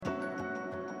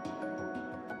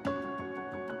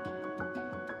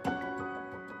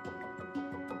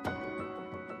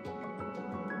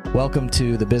Welcome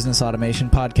to the Business Automation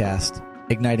Podcast,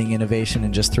 igniting innovation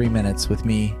in just 3 minutes with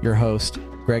me, your host,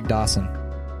 Greg Dawson.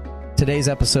 Today's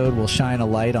episode will shine a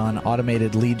light on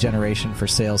automated lead generation for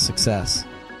sales success.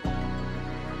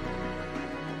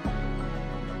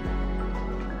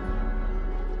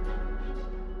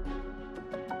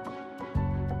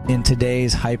 In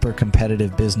today's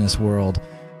hyper-competitive business world,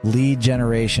 lead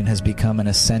generation has become an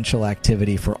essential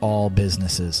activity for all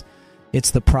businesses.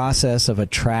 It's the process of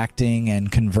attracting and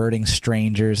converting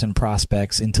strangers and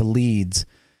prospects into leads,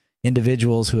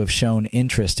 individuals who have shown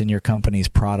interest in your company's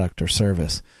product or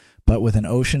service. But with an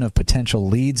ocean of potential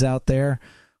leads out there,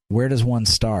 where does one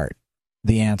start?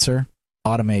 The answer?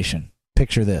 Automation.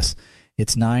 Picture this.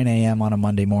 It's 9 a.m. on a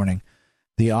Monday morning.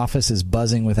 The office is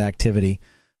buzzing with activity.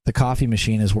 The coffee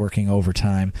machine is working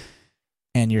overtime,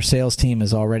 and your sales team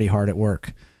is already hard at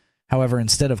work. However,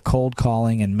 instead of cold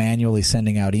calling and manually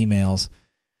sending out emails,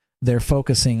 they're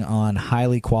focusing on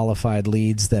highly qualified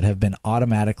leads that have been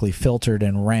automatically filtered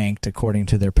and ranked according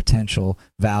to their potential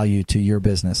value to your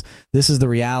business. This is the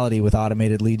reality with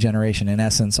automated lead generation. In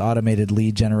essence, automated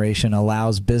lead generation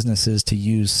allows businesses to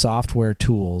use software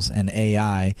tools and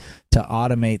AI to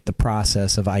automate the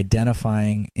process of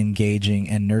identifying, engaging,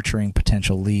 and nurturing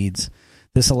potential leads.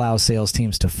 This allows sales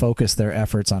teams to focus their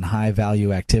efforts on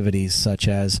high-value activities such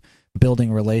as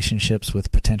building relationships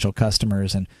with potential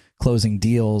customers and closing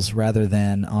deals rather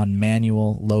than on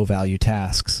manual, low-value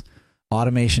tasks.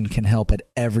 Automation can help at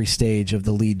every stage of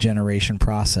the lead generation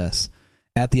process.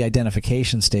 At the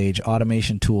identification stage,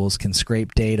 automation tools can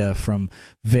scrape data from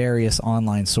various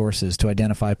online sources to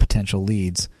identify potential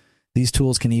leads. These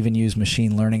tools can even use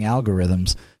machine learning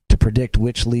algorithms to predict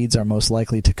which leads are most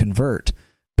likely to convert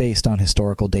based on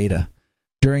historical data.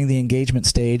 During the engagement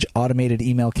stage, automated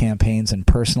email campaigns and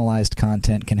personalized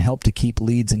content can help to keep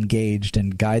leads engaged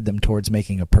and guide them towards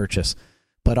making a purchase.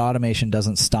 But automation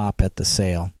doesn't stop at the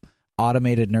sale.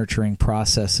 Automated nurturing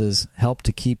processes help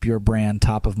to keep your brand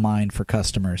top of mind for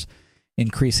customers,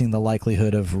 increasing the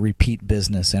likelihood of repeat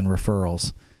business and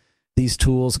referrals. These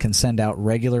tools can send out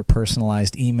regular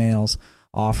personalized emails,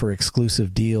 offer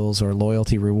exclusive deals or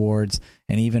loyalty rewards,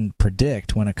 and even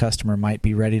predict when a customer might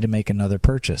be ready to make another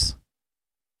purchase.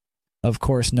 Of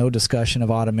course, no discussion of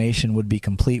automation would be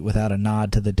complete without a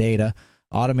nod to the data.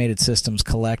 Automated systems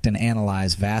collect and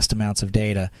analyze vast amounts of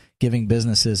data, giving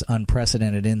businesses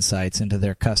unprecedented insights into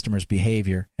their customers'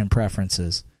 behavior and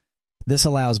preferences. This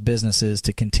allows businesses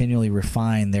to continually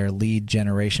refine their lead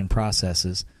generation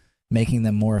processes, making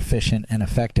them more efficient and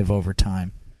effective over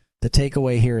time. The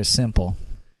takeaway here is simple.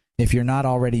 If you're not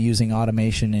already using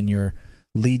automation in your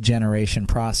lead generation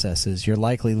processes, you're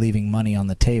likely leaving money on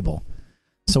the table.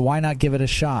 So why not give it a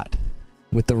shot?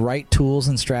 With the right tools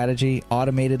and strategy,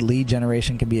 automated lead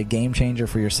generation can be a game changer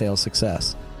for your sales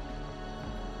success.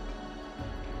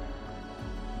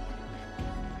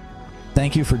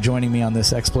 Thank you for joining me on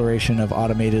this exploration of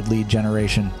automated lead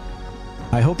generation.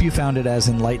 I hope you found it as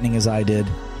enlightening as I did.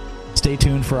 Stay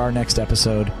tuned for our next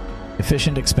episode,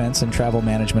 Efficient Expense and Travel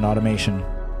Management Automation.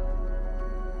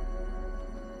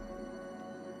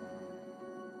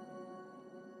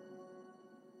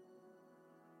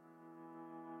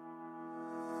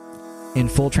 In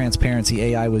full transparency,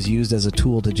 AI was used as a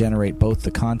tool to generate both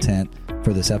the content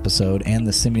for this episode and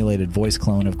the simulated voice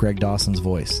clone of Greg Dawson's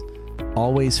voice.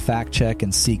 Always fact check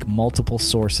and seek multiple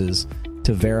sources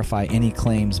to verify any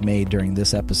claims made during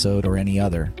this episode or any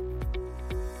other.